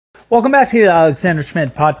Welcome back to the Alexander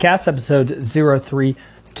Schmidt Podcast, episode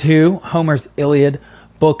 032, Homer's Iliad,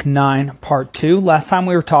 Book 9, Part 2. Last time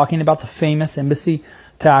we were talking about the famous embassy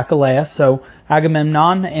to Achilles. So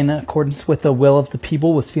Agamemnon, in accordance with the will of the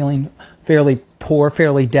people, was feeling fairly poor,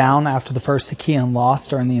 fairly down after the first Achaean loss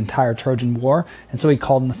during the entire Trojan War. And so he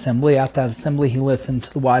called an assembly. At that assembly, he listened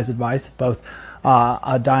to the wise advice of both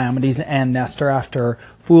Diomedes and Nestor after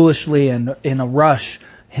foolishly and in a rush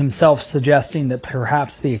himself suggesting that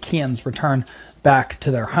perhaps the Achaeans return back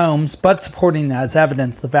to their homes, but supporting as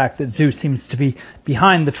evidence the fact that Zeus seems to be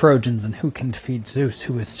behind the Trojans, and who can defeat Zeus,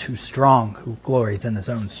 who is too strong, who glories in his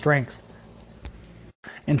own strength.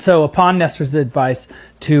 And so upon Nestor's advice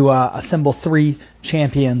to assemble three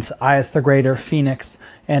champions, Aias the Greater, Phoenix,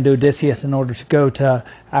 and Odysseus, in order to go to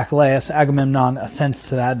Achilles, Agamemnon assents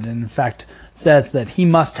to that, and in fact says that he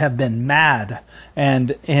must have been mad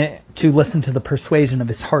and to listen to the persuasion of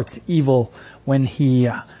his heart's evil when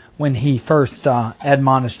he first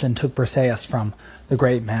admonished and took Briseis from the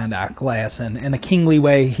great man Achilles. And in a kingly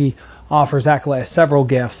way, he offers Achilles several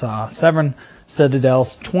gifts, 7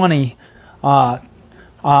 citadels, 20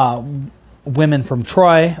 women from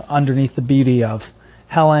Troy underneath the beauty of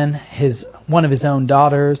Helen, one of his own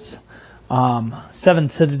daughters, 7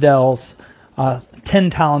 citadels, 10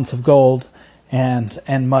 talents of gold,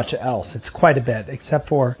 and much else. It's quite a bit, except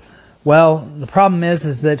for, well, the problem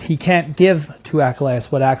is that he can't give to Achilles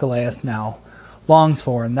what Achilles now longs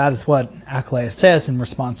for, and that is what Achilles says in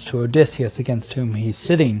response to Odysseus, against whom he's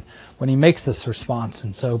sitting when he makes this response.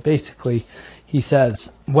 And so basically he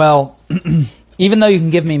says, well, even though you can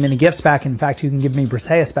give me many gifts back, in fact, you can give me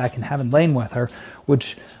Briseis back and haven't lain with her,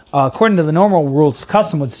 which according to the normal rules of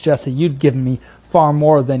custom would suggest that you'd given me far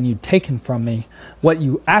more than you'd taken from me. What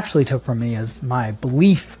you actually took from me is my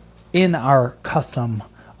belief in our custom,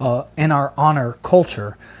 in our honor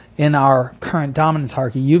culture, in our current dominance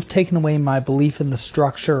hierarchy. You've taken away my belief in the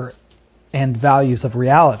structure and values of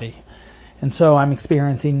reality. And so I'm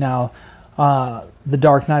experiencing now the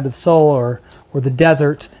dark night of the soul, or the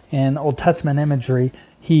desert in Old Testament imagery.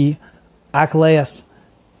 Achilles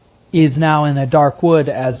is now in a dark wood,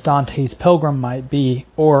 as Dante's pilgrim might be,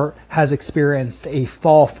 or has experienced a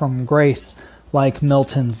fall from grace like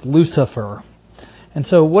Milton's Lucifer. And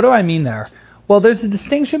so what do I mean there? Well, there's a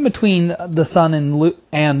distinction between the sun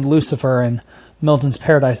and Lucifer in Milton's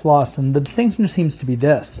Paradise Lost, and the distinction seems to be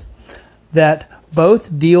this, that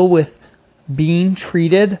both deal with being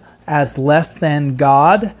treated as less than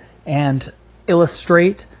God and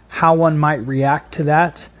illustrate how one might react to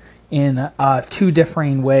that in two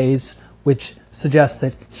differing ways, which suggests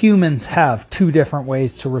that humans have two different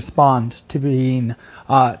ways to respond to being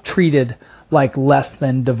treated like less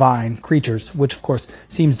than divine creatures, which of course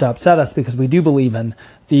seems to upset us because we do believe in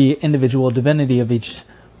the individual divinity of each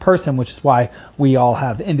person, which is why we all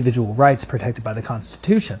have individual rights protected by the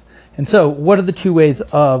Constitution. And so what are the two ways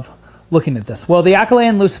of looking at this? Well, the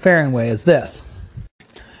Achillean Luciferian way is this.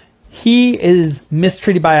 He is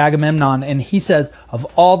mistreated by Agamemnon, and he says, of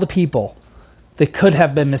all the people that could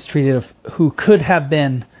have been mistreated, who could have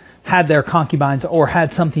had their concubines or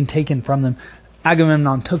had something taken from them,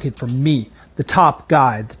 Agamemnon took it from me, the top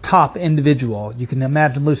guy, the top individual. You can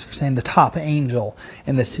imagine Lucifer saying the top angel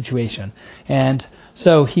in this situation. And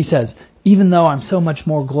so he says, even though I'm so much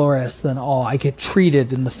more glorious than all, I get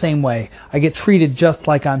treated in the same way. I get treated just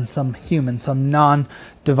like I'm some human, some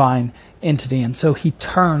non-divine entity. And so he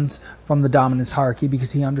turns from the dominance hierarchy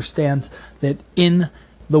because he understands that in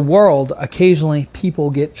the world, occasionally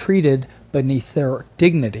people get treated beneath their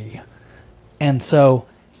dignity. And so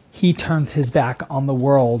he turns his back on the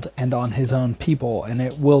world and on his own people. And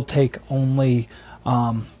it will take only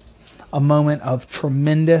a moment of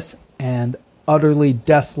tremendous and utterly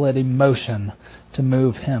desolate emotion to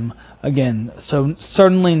move him again. So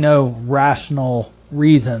certainly no rational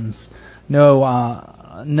reasons,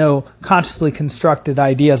 no consciously constructed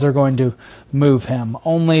ideas are going to move him.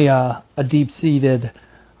 Only a deep-seated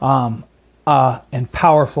and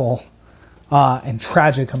powerful and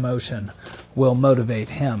tragic emotion will motivate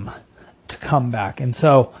him to come back. And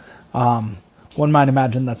so one might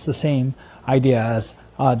imagine that's the same idea as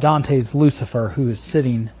Dante's Lucifer, who is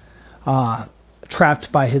sitting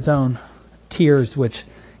trapped by his own tears, which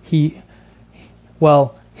his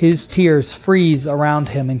tears freeze around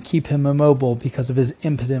him and keep him immobile because of his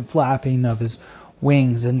impotent flapping of his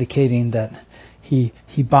wings, indicating that he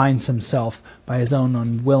binds himself by his own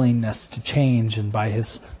unwillingness to change, and by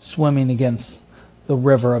his swimming against the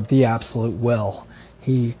river of the absolute will.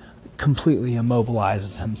 He completely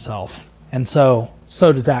immobilizes himself. And so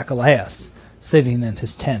does Achilles, sitting in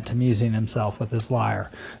his tent, amusing himself with his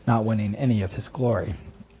lyre, not winning any of his glory.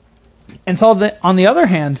 And so on the other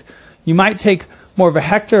hand, you might take more of a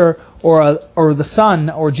Hector or the son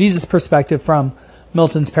or Jesus perspective from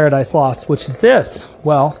Milton's Paradise Lost, which is this.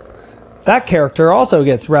 Well, that character also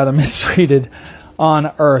gets rather mistreated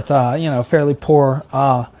on Earth. Fairly poor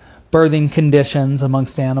birthing conditions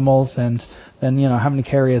amongst animals, and then having to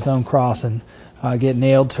carry his own cross and get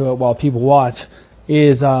nailed to it while people watch.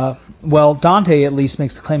 Dante at least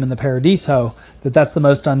makes the claim in the Paradiso that that's the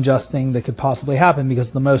most unjust thing that could possibly happen,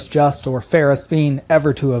 because the most just or fairest being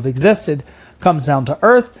ever to have existed comes down to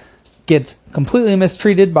Earth, gets completely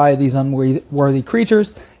mistreated by these unworthy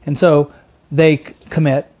creatures, and so they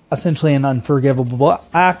commit essentially an unforgivable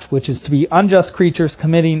act, which is to be unjust creatures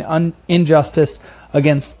committing injustice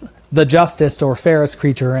against the justest or fairest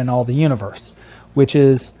creature in all the universe, which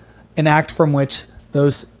is an act from which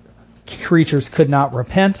those creatures could not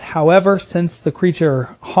repent. However, since the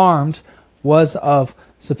creature harmed was of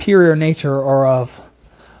superior nature, or of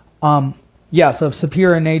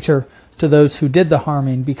superior nature to those who did the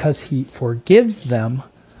harming, because he forgives them,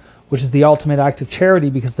 which is the ultimate act of charity,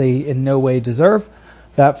 because they in no way deserve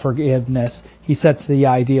that forgiveness, he sets the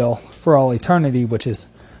ideal for all eternity, which is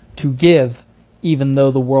to give even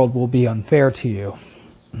though the world will be unfair to you,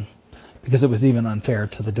 because it was even unfair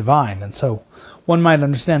to the divine. And so one might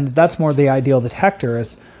understand that that's more the ideal that Hector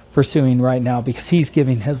is pursuing right now, because he's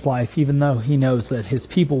giving his life even though he knows that his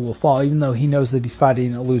people will fall, even though he knows that he's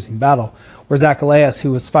fighting a losing battle. Whereas Achilles,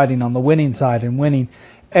 who was fighting on the winning side and winning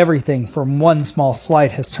everything from one small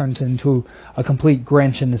slight, has turned into a complete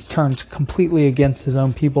Grinch and has turned completely against his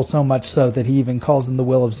own people, so much so that he even calls in the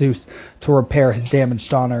will of Zeus to repair his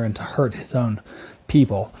damaged honor and to hurt his own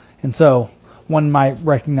people. And so one might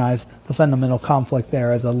recognize the fundamental conflict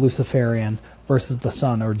there as a Luciferian versus the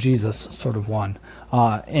Son or Jesus sort of one,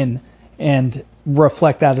 and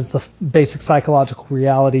reflect that as the basic psychological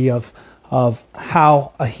reality of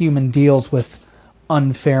how a human deals with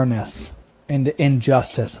unfairness and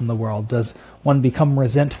injustice in the world. Does one become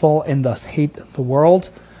resentful and thus hate the world?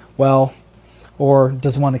 Well, or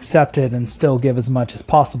does one accept it and still give as much as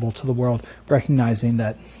possible to the world, recognizing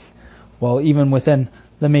that, well, even within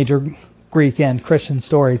the major Greek and Christian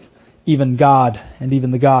stories, even God and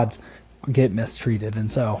even the gods get mistreated.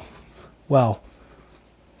 And so, well,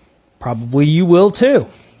 probably you will too.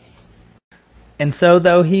 And so,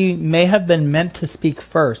 though he may have been meant to speak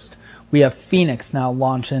first, we have Phoenix now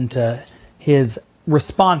launch into his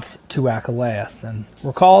response to Achilles. And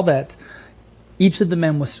recall that each of the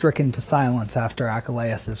men was stricken to silence after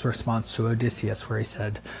Achilles' response to Odysseus, where he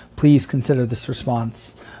said, "Please consider this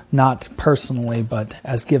response not personally, but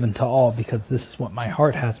as given to all, because this is what my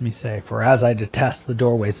heart has me say. For as I detest the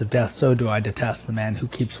doorways of death, so do I detest the man who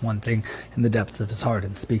keeps one thing in the depths of his heart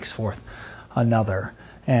and speaks forth another."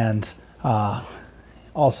 And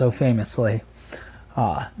also famously,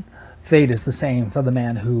 fate is the same for the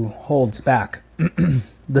man who holds back.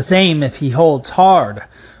 The same if he holds hard.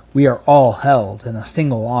 We are all held in a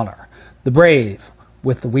single honor, the brave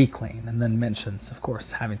with the weakling, and then mentions, of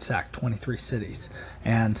course, having sacked 23 cities,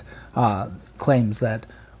 and claims that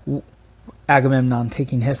Agamemnon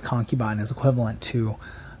taking his concubine is equivalent to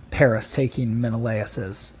Paris taking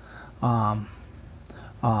Menelaus's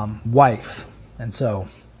wife. And so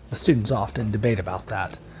the students often debate about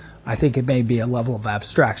that. I think it may be a level of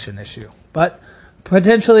abstraction issue, but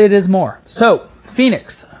potentially it is more. So,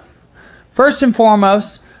 Phoenix, first and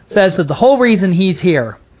foremost, says that the whole reason he's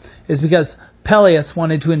here is because Peleus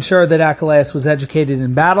wanted to ensure that Achilles was educated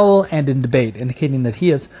in battle and in debate, indicating that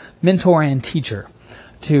he is mentor and teacher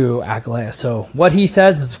to Achilles. So what he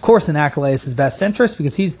says is, of course, in Achilles' best interest,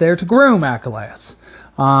 because he's there to groom Achilles.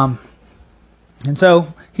 And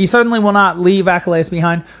so he certainly will not leave Achilles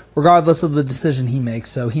behind, regardless of the decision he makes.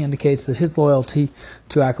 So he indicates that his loyalty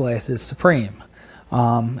to Achilles is supreme.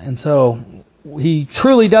 And so he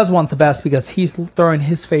truly does want the best, because he's throwing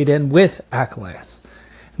his fate in with Achilles.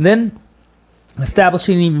 And then,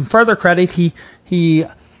 establishing even further credit,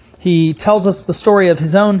 he tells us the story of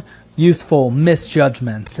his own youthful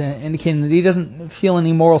misjudgments, indicating that he doesn't feel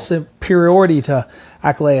any moral superiority to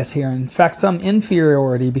Achilles here. In fact, some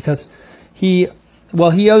inferiority, because he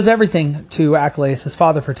owes everything to Achilles, his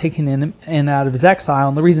father, for taking him in out of his exile.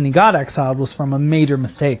 And the reason he got exiled was from a major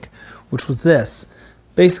mistake, which was this.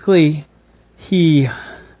 Basically,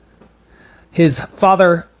 his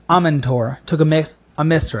father, Amintor, took a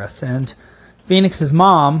mistress, and Phoenix's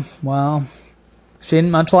mom, well, she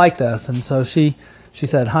didn't much like this, and so she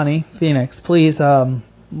said, "Honey, Phoenix, please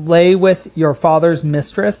lay with your father's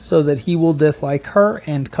mistress so that he will dislike her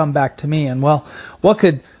and come back to me." And well, what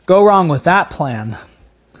could go wrong with that plan?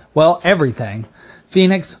 Well, everything.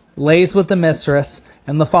 Phoenix lays with the mistress,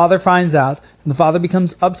 and the father finds out, and the father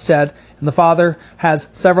becomes upset, and the father has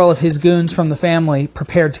several of his goons from the family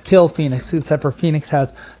prepared to kill Phoenix, except for Phoenix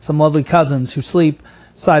has some lovely cousins who sleep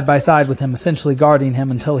side by side with him, essentially guarding him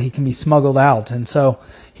until he can be smuggled out. And so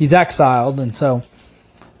he's exiled, and so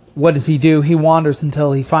what does he do? He wanders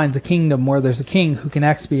until he finds a kingdom where there's a king who can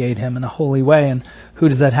expiate him in a holy way. And who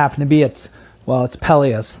does that happen to be? It's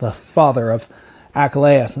Peleus, the father of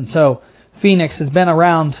Achilles. And so Phoenix has been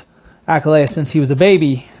around Achilles since he was a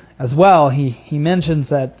baby as well. He mentions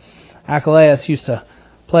that Achilles used to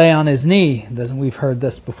play on his knee. We've heard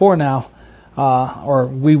this before now, or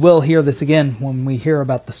we will hear this again when we hear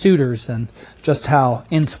about the suitors and just how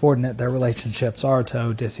insubordinate their relationships are to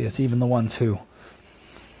Odysseus, even one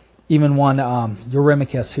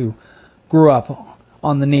Eurymachus, who grew up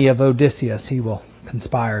on the knee of Odysseus, he will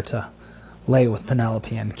conspire to lay with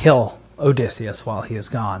Penelope and kill Odysseus while he is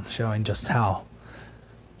gone, showing just how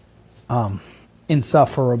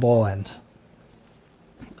insufferable and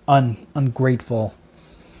ungrateful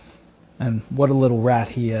and what a little rat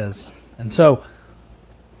he is. And so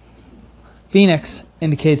Phoenix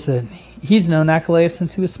indicates that he's known Achilles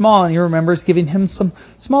since he was small, and he remembers giving him some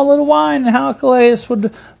small little wine, and how Achilles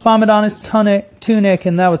would vomit on his tunic,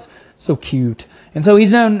 and that was so cute. And so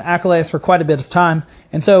he's known Achilles for quite a bit of time,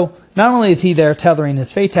 and so not only is he there tethering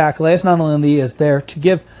his fate to Achilles, not only is there to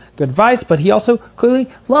give good advice, but he also clearly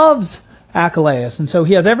loves Achilles, and so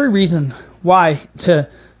he has every reason why to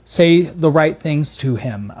say the right things to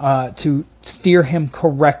him, to steer him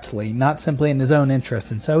correctly, not simply in his own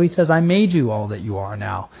interest. And so he says, I made you all that you are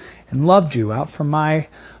now, and loved you out from my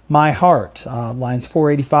heart, lines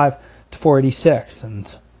 485 to 486.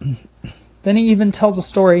 And then he even tells a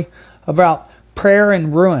story about prayer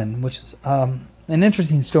and ruin, which is an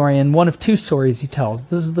interesting story, and one of two stories he tells.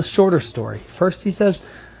 This is the shorter story. First, he says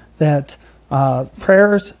that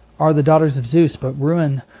prayers are the daughters of Zeus, but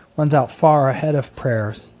ruin runs out far ahead of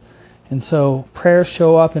prayers. And so prayers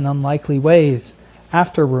show up in unlikely ways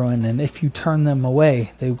after ruin, and if you turn them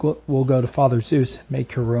away, they will go to Father Zeus and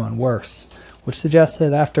make your ruin worse, which suggests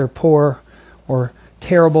that after poor or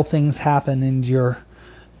terrible things happen and you're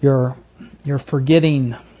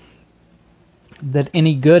forgetting that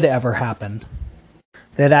any good ever happened,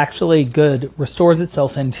 that actually good restores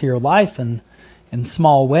itself into your life in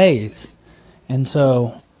small ways. And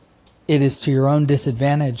so it is to your own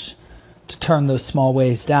disadvantage to turn those small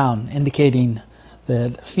ways down, indicating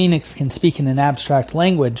that Phoenix can speak in an abstract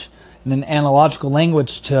language, in an analogical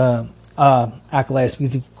language to Achilles,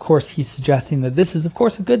 because of course he's suggesting that this is of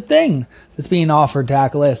course a good thing that's being offered to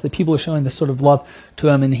Achilles, that people are showing this sort of love to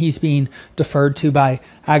him, and he's being deferred to by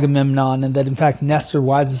Agamemnon, and that in fact Nestor,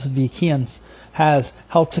 wisest of the Achaeans, has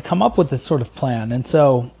helped to come up with this sort of plan. And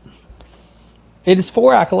so it is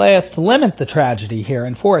for Achilles to limit the tragedy here,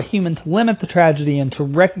 and for a human to limit the tragedy and to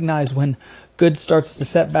recognize when good starts to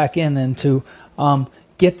set back in, and to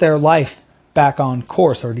get their life back on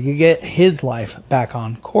course, or to get his life back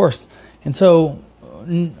on course. And so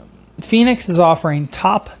Phoenix is offering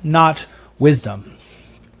top-notch wisdom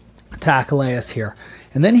to Achilles here.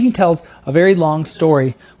 And then he tells a very long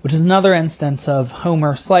story, which is another instance of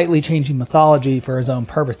Homer slightly changing mythology for his own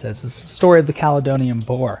purposes. It's the story of the Caledonian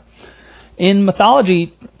boar. In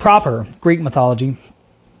mythology proper, Greek mythology,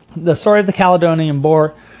 the story of the Caledonian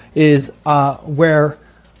boar is where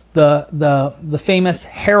the famous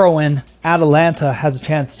heroine Atalanta has a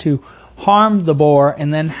chance to harm the boar,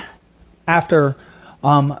 and then after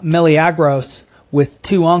Meleagros with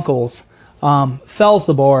two uncles fells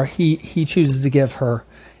the boar, he chooses to give her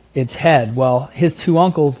its head. Well, his two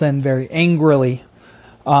uncles then very angrily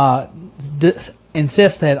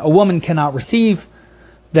insist that a woman cannot receive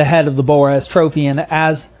the head of the boar as trophy, and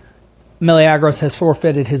as Meleagros has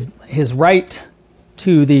forfeited his right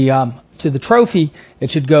to the trophy, it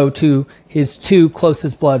should go to his two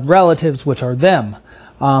closest blood relatives, which are them.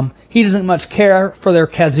 He doesn't much care for their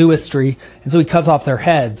casuistry, and so he cuts off their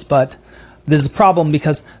heads. But this is a problem,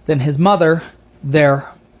 because then his mother, their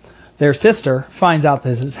sister, finds out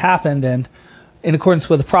this has happened, and in accordance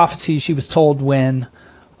with the prophecy, she was told when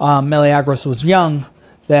Meleagros was young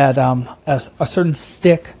that a certain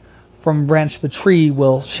stick from a branch of a tree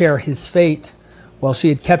will share his fate. Well, she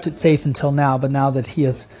had kept it safe until now, but now that he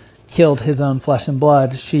has killed his own flesh and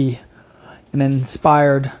blood, she, in an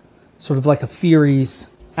inspired, sort of like a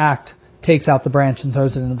Furies act, takes out the branch and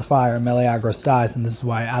throws it into the fire, and Meleagros dies, and this is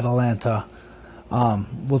why Atalanta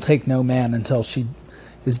will take no man until she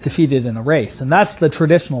is defeated in a race. And that's the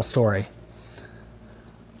traditional story.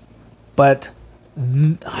 But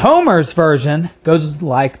Homer's version goes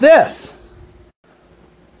like this.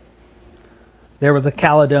 there was a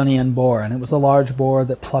Caledonian boar, and it was a large boar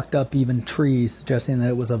that plucked up even trees, suggesting that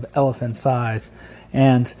it was of elephant size.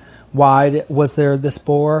 And why was there this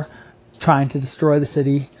boar trying to destroy the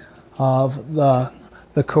city of the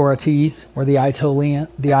Corites, where the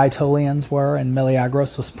Aetolians were, and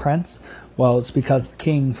Meleagros was prince? Well, it's because the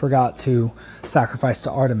king forgot to sacrifice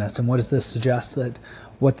to Artemis. And what does this suggest? That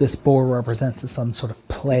what this boar represents is some sort of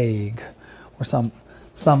plague, or some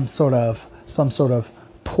sort of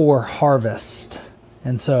poor harvest.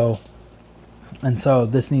 And so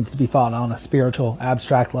this needs to be fought on a spiritual,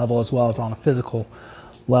 abstract level as well as on a physical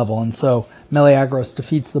level. And so Meleagros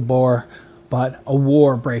defeats the boar, but a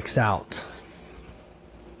war breaks out.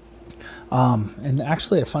 And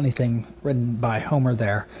actually a funny thing written by Homer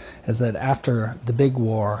there is that after the big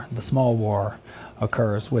war, the small war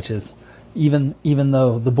occurs, which is even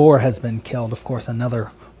though the boar has been killed, of course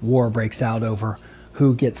another war breaks out over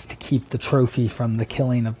who gets to keep the trophy from the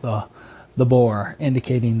killing of the boar,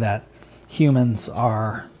 indicating that humans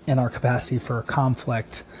are in our capacity for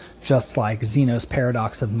conflict, just like Zeno's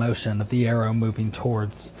paradox of motion, of the arrow moving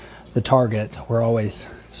towards the target. We're always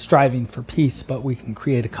striving for peace, but we can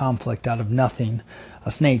create a conflict out of nothing.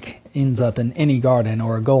 A snake ends up in any garden,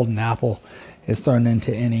 or a golden apple is thrown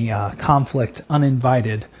into any conflict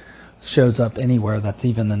uninvited, shows up anywhere. That's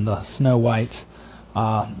even in the Snow White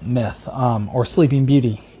myth, or Sleeping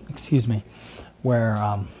Beauty,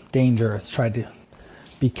 where danger is tried to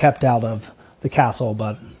be kept out of the castle,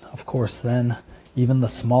 but of course then even the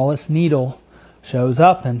smallest needle shows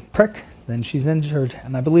up and prick, then she's injured.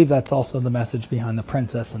 And I believe that's also the message behind The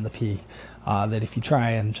Princess and the Pea, that if you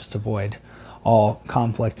try and just avoid all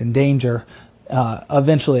conflict and danger,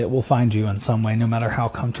 eventually it will find you in some way, no matter how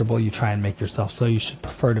comfortable you try and make yourself. So you should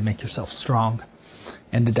prefer to make yourself strong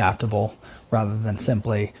and adaptable rather than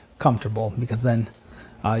simply comfortable, because then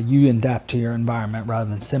you adapt to your environment rather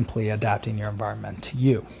than simply adapting your environment to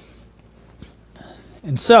you.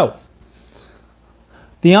 And so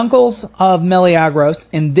the uncles of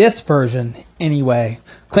Meleagros, in this version anyway,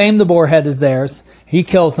 claim the boar head as theirs. He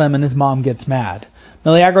kills them and his mom gets mad.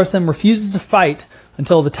 Meleagros then refuses to fight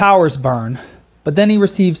until the towers burn, but then he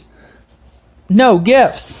receives no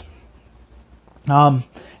gifts. And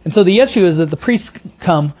so the issue is that the priests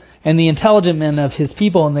come, and the intelligent men of his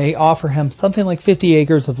people, and they offer him something like 50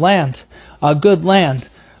 acres of land, good land,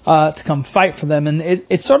 to come fight for them. And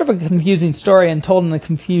it's sort of a confusing story and told in a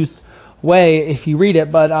confused way if you read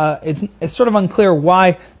it, but it's sort of unclear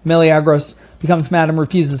why Meleagros becomes mad and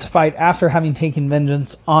refuses to fight after having taken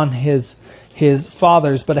vengeance on his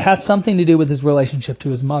fathers. But it has something to do with his relationship to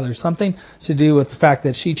his mother, something to do with the fact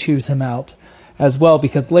that she chews him out as well,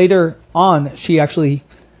 because later on she actually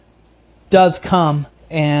does come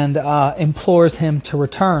and implores him to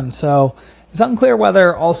return. So it's unclear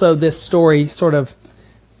whether also this story sort of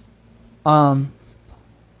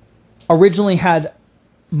originally had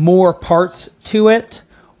more parts to it,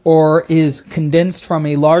 or is condensed from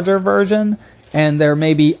a larger version, and there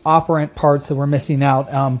may be operant parts that we're missing out.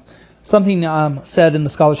 Something said in the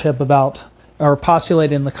scholarship about, or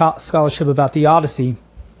postulated in the scholarship about the Odyssey,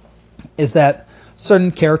 is that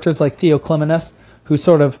certain characters like Theoclymenus, who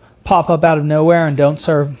sort of pop up out of nowhere and don't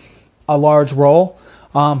serve a large role,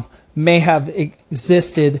 may have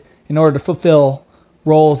existed in order to fulfill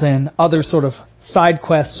roles in other sort of side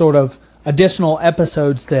quests, sort of additional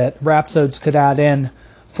episodes that Rhapsodes could add in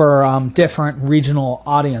for different regional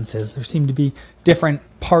audiences. There seem to be different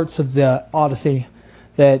parts of the Odyssey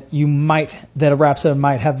that a Rhapsode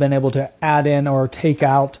might have been able to add in or take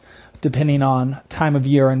out depending on time of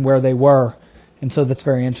year and where they were. And so that's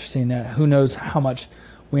very interesting. Who knows how much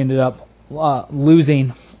we ended up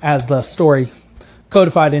losing as the story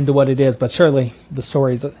codified into what it is, but surely the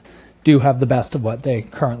stories do have the best of what they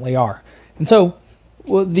currently are. And so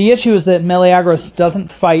the issue is that Meleagros doesn't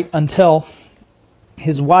fight until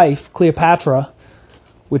his wife, Cleopatra,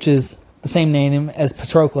 which is the same name as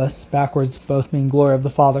Patroclus, backwards, both mean glory of the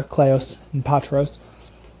father, Kleos and Patros.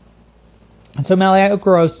 And so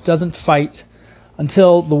Meleagros doesn't fight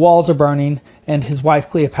until the walls are burning, and his wife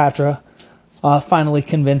Cleopatra finally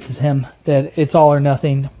convinces him that it's all or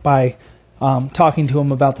nothing by talking to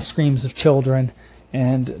him about the screams of children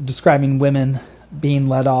and describing women being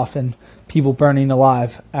led off and people burning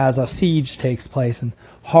alive as a siege takes place, and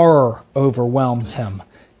horror overwhelms him,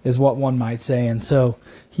 is what one might say. And so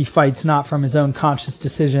he fights not from his own conscious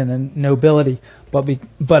decision and nobility,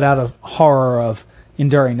 but out of horror of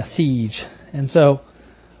enduring a siege. And so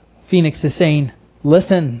Phoenix is saying,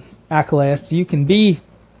 listen, Achilles, you can be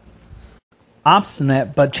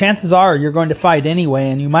obstinate, but chances are you're going to fight anyway,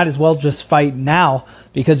 and you might as well just fight now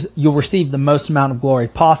because you'll receive the most amount of glory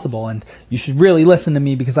possible. And you should really listen to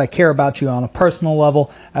me because I care about you on a personal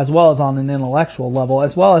level, as well as on an intellectual level,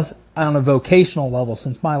 as well as on a vocational level,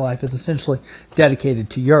 since my life is essentially dedicated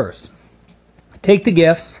to yours. Take the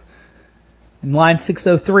gifts. In line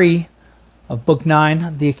 603 of Book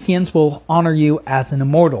 9, the Achaeans will honor you as an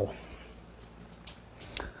immortal.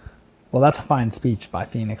 Well, that's a fine speech by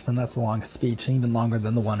Phoenix, and that's the longest speech, even longer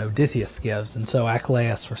than the one Odysseus gives. And so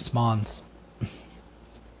Achilles responds.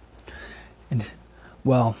 And,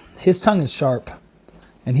 well, his tongue is sharp,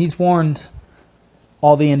 and he's warned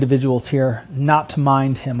all the individuals here not to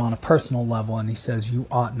mind him on a personal level. And he says, you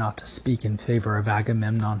ought not to speak in favor of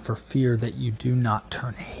Agamemnon for fear that you do not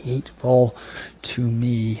turn hateful to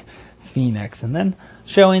me, Phoenix. And then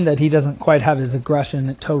showing that he doesn't quite have his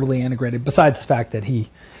aggression totally integrated, besides the fact that he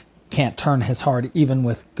can't turn his heart even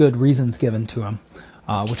with good reasons given to him,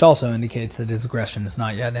 which also indicates that his aggression is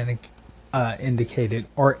not yet indicated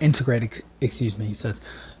or integrated. Excuse me. He says,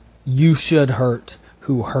 you should hurt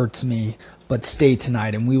who hurts me, but stay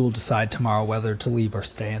tonight and we will decide tomorrow whether to leave or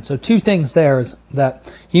stay. And so two things there is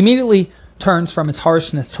that he immediately turns from his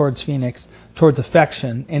harshness towards Phoenix towards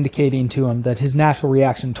affection, indicating to him that his natural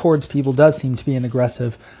reaction towards people does seem to be an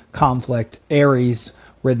aggressive conflict, Ares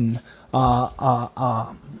ridden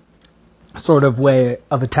sort of way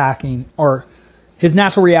of attacking, or his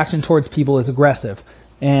natural reaction towards people is aggressive,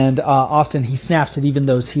 and often he snaps at even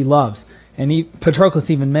those he loves. And Patroclus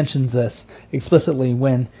even mentions this explicitly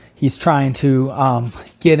when he's trying to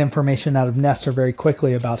get information out of Nestor very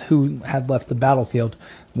quickly about who had left the battlefield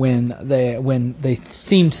when they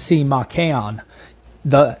seem to see Machaon,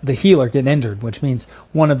 the healer, get injured, which means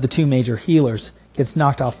one of the two major healers gets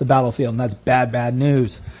knocked off the battlefield, and that's bad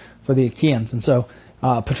news for the Achaeans. And so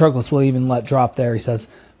Patroclus will even let drop there. He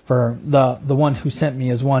says, for the one who sent me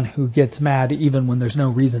is one who gets mad even when there's no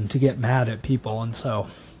reason to get mad at people. And so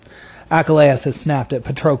Achilles has snapped at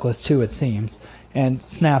Patroclus too, it seems, and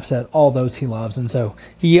snaps at all those he loves. And so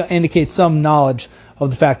he indicates some knowledge of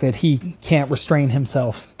the fact that he can't restrain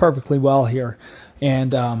himself perfectly well here,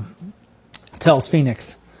 and tells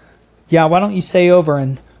Phoenix, yeah, why don't you stay over?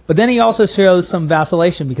 But then he also shows some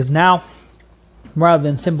vacillation, because now, rather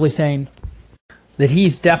than simply saying that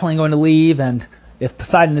he's definitely going to leave, and if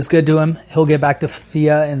Poseidon is good to him, he'll get back to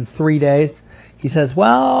Phthia in 3 days, he says,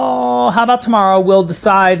 well, how about tomorrow? We'll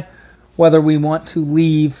decide whether we want to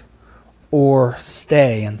leave or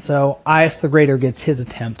stay. And so Aias the Greater gets his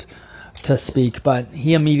attempt to speak, but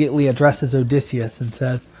he immediately addresses Odysseus and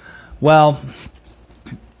says, well,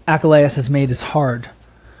 Achilles has made his heart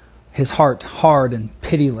hard and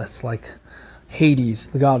pitiless, like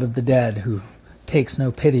Hades, the god of the dead, who takes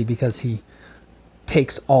no pity because he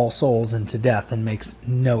takes all souls into death and makes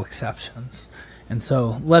no exceptions. And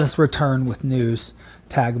so let us return with news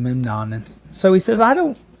to Agamemnon. And so he says, I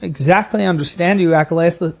don't exactly understand you,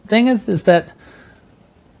 Achilles. The thing is that,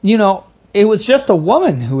 it was just a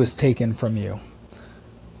woman who was taken from you.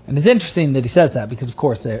 And it's interesting that he says that because, of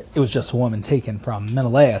course, it was just a woman taken from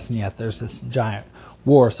Menelaus, and yet there's this giant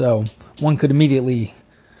war. So one could immediately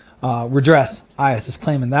redress Aias'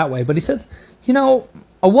 claim in that way. But he says,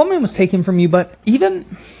 a woman was taken from you, but even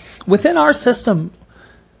within our system,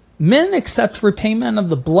 men accept repayment of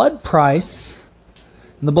the blood price.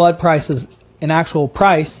 And the blood price is an actual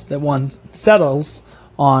price that one settles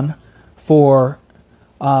on for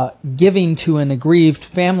giving to an aggrieved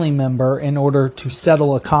family member in order to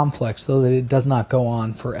settle a conflict so that it does not go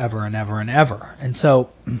on forever and ever and ever. And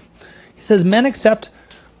so he says men accept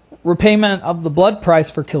repayment of the blood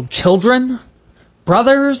price for killed children,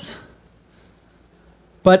 brothers,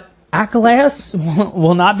 but Achilles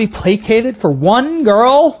will not be placated for one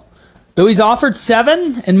girl, though he's offered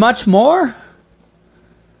 7 and much more.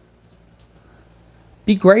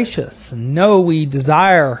 Be gracious and know we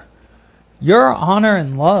desire your honor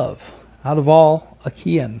and love out of all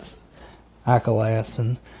Achaeans, Achilles.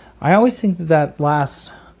 And I always think that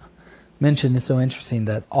last mention is so interesting,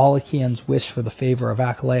 that all Achaeans wish for the favor of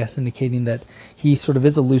Achilles, indicating that he sort of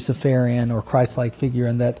is a Luciferian or Christ-like figure,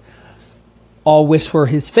 and that all wish for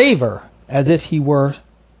his favor as if he were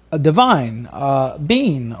a divine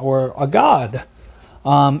being or a god,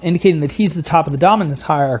 indicating that he's the top of the dominance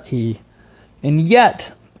hierarchy. And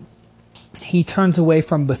yet he turns away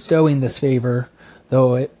from bestowing this favor,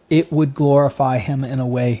 though it would glorify him in a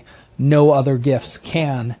way no other gifts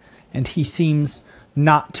can. And he seems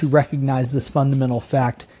not to recognize this fundamental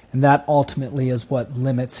fact, and that ultimately is what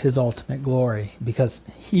limits his ultimate glory, because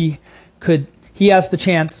he has the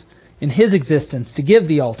chance in his existence to give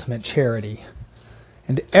the ultimate charity.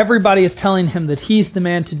 and everybody is telling him that he's the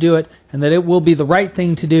man to do it and that it will be the right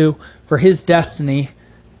thing to do for his destiny,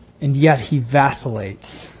 and yet he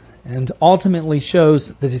vacillates and ultimately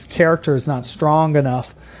shows that his character is not strong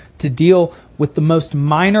enough to deal with the most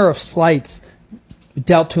minor of slights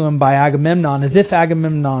dealt to him by Agamemnon, as if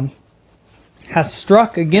Agamemnon has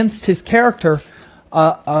struck against his character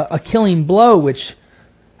a killing blow, which,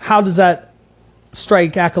 how does that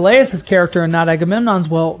strike Achilles' character and not Agamemnon's?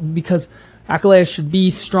 Well, because Achilles should be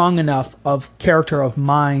strong enough of character, of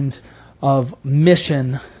mind, of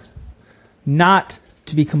mission, not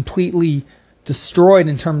to be completely destroyed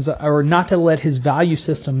in terms of, or not to let his value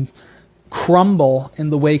system crumble in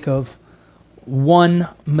the wake of one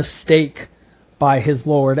mistake by his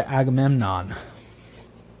lord Agamemnon.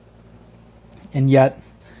 And yet,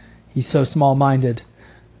 he's so small-minded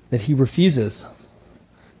that he refuses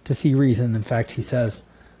to see reason. In fact, he says,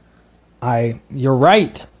 you're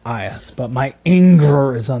right, Aias, but my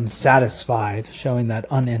anger is unsatisfied, showing that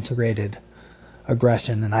unintegrated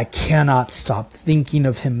aggression, and I cannot stop thinking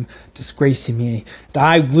of him disgracing me. And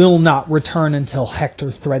I will not return until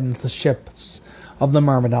Hector threatens the ships of the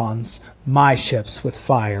Myrmidons, my ships, with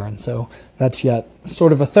fire. And so that's yet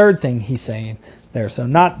sort of a third thing he's saying there. So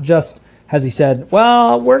not just has he said,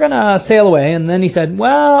 well, we're going to sail away, and then he said,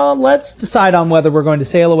 well, let's decide on whether we're going to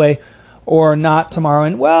sail away or not tomorrow,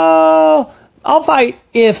 and well, I'll fight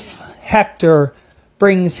if Hector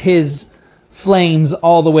brings his flames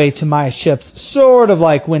all the way to my ships, sort of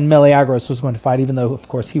like when Meleagros was going to fight, even though, of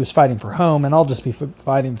course, he was fighting for home, and I'll just be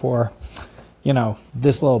fighting for,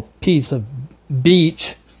 this little piece of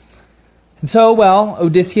beach. And so, well,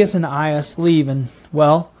 Odysseus and Aias leave, and,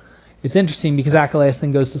 well, it's interesting because Achilles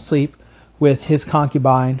then goes to sleep with his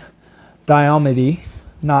concubine, Diomede,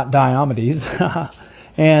 not Diomedes,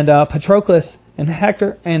 and Patroclus and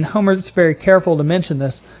Hector, and Homer's very careful to mention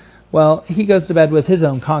this. Well, he goes to bed with his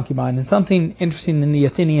own concubine, and something interesting in the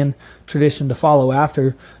Athenian tradition to follow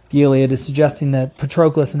after the Iliad is suggesting that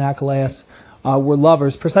Patroclus and Achilles were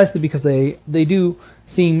lovers, precisely because they do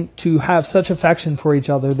seem to have such affection for each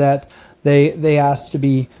other that they asked to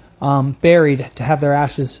be buried, to have their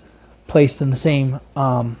ashes placed in the same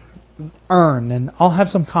urn. And I'll have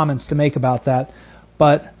some comments to make about that,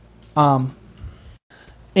 but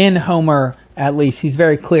in Homer, at least, he's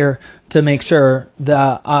very clear to make sure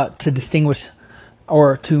to distinguish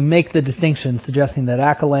or to make the distinction, suggesting that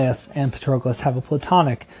Achilles and Patroclus have a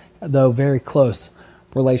platonic, though very close,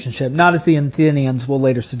 relationship, not as the Athenians will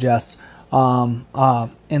later suggest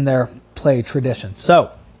in their play tradition.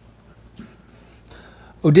 So,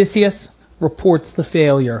 Odysseus reports the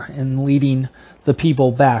failure in leading the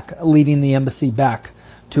people back, leading the embassy back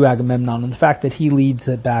to Agamemnon, and the fact that he leads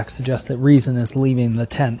it back suggests that reason is leaving the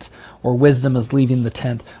tent, or wisdom is leaving the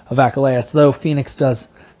tent of Achilles, though Phoenix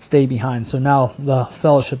does stay behind. So now the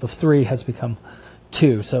fellowship of three has become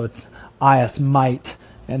two. So it's Aias, might,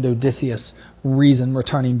 and Odysseus, reason,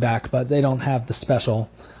 returning back, but they don't have the special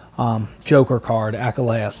joker card,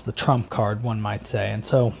 Achilles, the trump card, one might say. And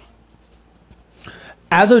so,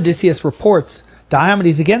 as Odysseus reports,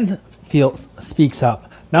 Diomedes again speaks up.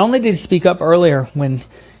 Not only did he speak up earlier when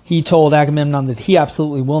he told Agamemnon that he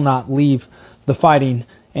absolutely will not leave the fighting,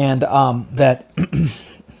 and that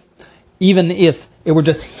even if it were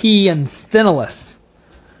just he and Sthenelus,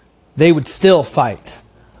 they would still fight.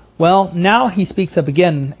 Well, now he speaks up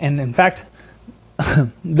again, and in fact,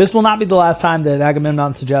 this will not be the last time that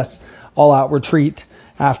Agamemnon suggests all-out retreat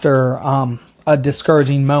after a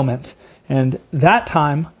discouraging moment. And that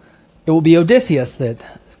time, it will be Odysseus that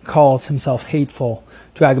calls himself hateful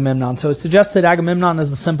to Agamemnon. So it suggests that Agamemnon, as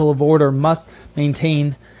the symbol of order, must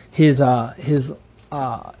maintain his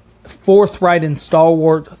forthright and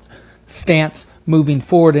stalwart stance moving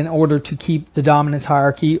forward in order to keep the dominance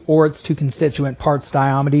hierarchy or its two constituent parts,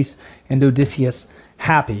 Diomedes and Odysseus,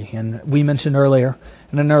 happy. And we mentioned earlier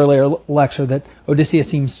in an earlier lecture that Odysseus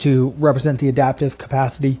seems to represent the adaptive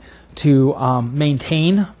capacity to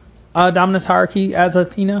maintain dominance hierarchy, as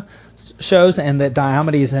Athena shows, and that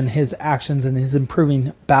Diomedes and his actions and his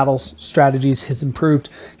improving battle strategies, his improved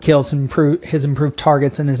kills, his improved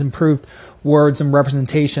targets, and his improved words and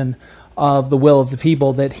representation of the will of the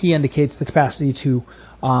people, that he indicates the capacity to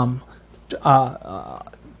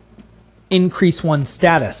increase one's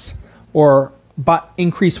status or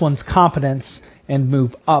increase one's competence and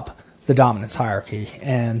move up the dominance hierarchy.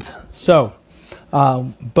 And so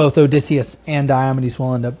both Odysseus and Diomedes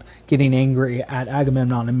will end up getting angry at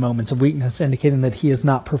Agamemnon in moments of weakness, indicating that he is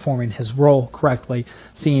not performing his role correctly,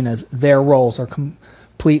 seeing as their roles are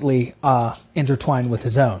completely intertwined with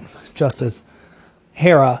his own, just as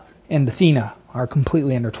Hera and Athena are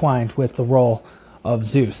completely intertwined with the role of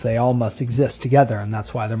Zeus. They all must exist together, and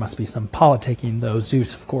that's why there must be some politicking, though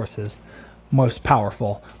Zeus, of course, is most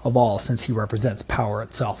powerful of all, since he represents power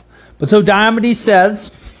itself. But so Diomedes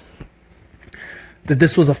says that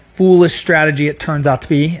this was a foolish strategy, it turns out to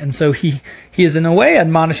be, and so he is in a way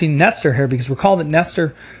admonishing Nestor here, because recall that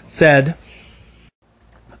Nestor said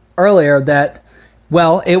earlier that,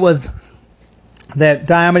 well, it was that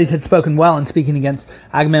Diomedes had spoken well in speaking against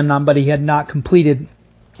Agamemnon, but he had not completed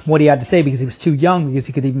what he had to say because he was too young, because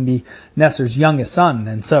he could even be Nestor's youngest son.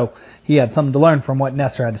 And so he had something to learn from what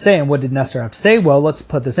Nestor had to say. And what did Nestor have to say? Well, let's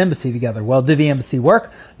put this embassy together. Well, did the embassy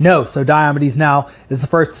work? No. So Diomedes now is the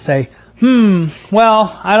first to say,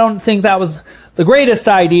 well, I don't think that was the greatest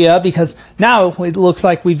idea, because now it looks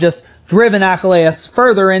like we've just driven Achilles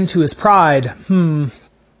further into his pride.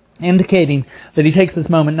 Indicating that he takes this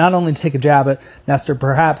moment not only to take a jab at Nestor,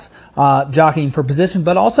 perhaps jockeying for position,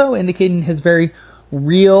 but also indicating his very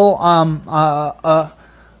real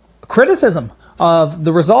criticism of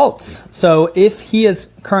the results. So if he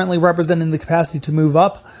is currently representing the capacity to move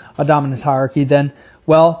up a dominance hierarchy, then,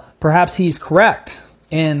 well, perhaps he's correct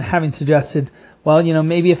in having suggested, well,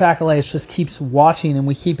 maybe if Achilles just keeps watching and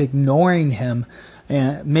we keep ignoring him,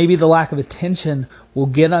 and maybe the lack of attention will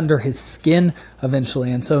get under his skin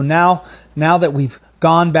eventually. And so now that we've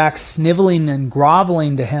gone back sniveling and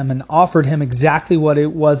groveling to him and offered him exactly what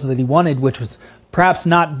it was that he wanted, which was perhaps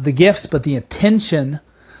not the gifts, but the attention,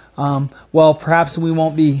 well, perhaps we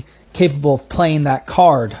won't be capable of playing that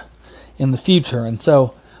card in the future. And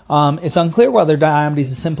so it's unclear whether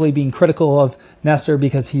Diomedes is simply being critical of Nestor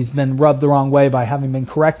because he's been rubbed the wrong way by having been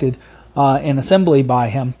corrected in assembly by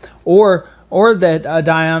him, or that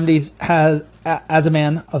Diomedes has, as a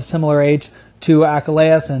man of similar age to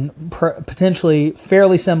Achilles and potentially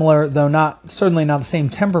fairly similar, though certainly not the same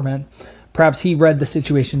temperament, perhaps he read the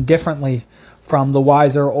situation differently from the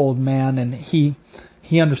wiser old man, and he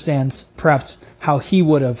understands perhaps how he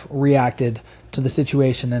would have reacted to the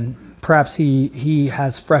situation, and perhaps he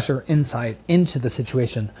has fresher insight into the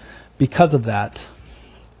situation because of that.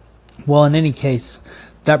 Well, in any case,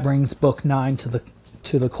 that brings Book 9 to the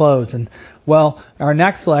close. And, well, our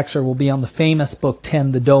next lecture will be on the famous Book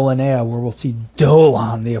 10, the Dolaneia, where we'll see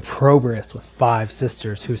Dolon the opprobrious with 5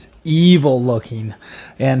 sisters, who's evil-looking.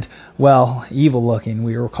 And, well, evil-looking,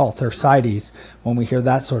 we recall Thersites when we hear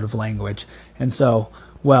that sort of language. And so,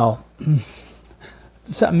 well,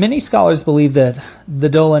 so many scholars believe that the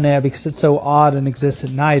Dolaneia, because it's so odd and exists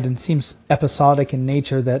at night and seems episodic in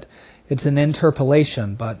nature, that it's an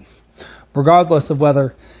interpolation. But regardless of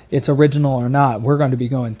whether it's original or not, we're going to be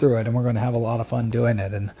going through it, and we're going to have a lot of fun doing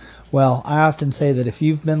it. And, well, I often say that if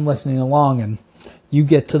you've been listening along and you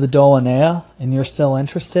get to the Dolaneia and you're still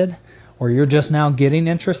interested, or you're just now getting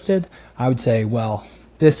interested, I would say, well,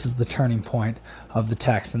 this is the turning point of the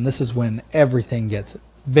text, and this is when everything gets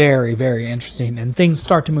very, very interesting, and things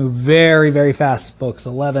start to move very, very fast, books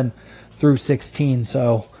 11 through 16,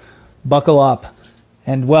 so buckle up.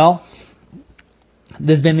 And, well,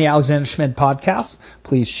 this has been the Alexander Schmid Podcast.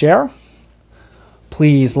 Please share,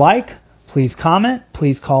 please like, please comment,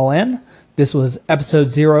 please call in. This was episode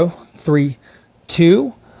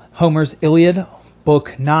 032, Homer's Iliad,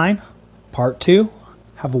 Book 9, Part 2.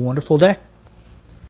 Have a wonderful day.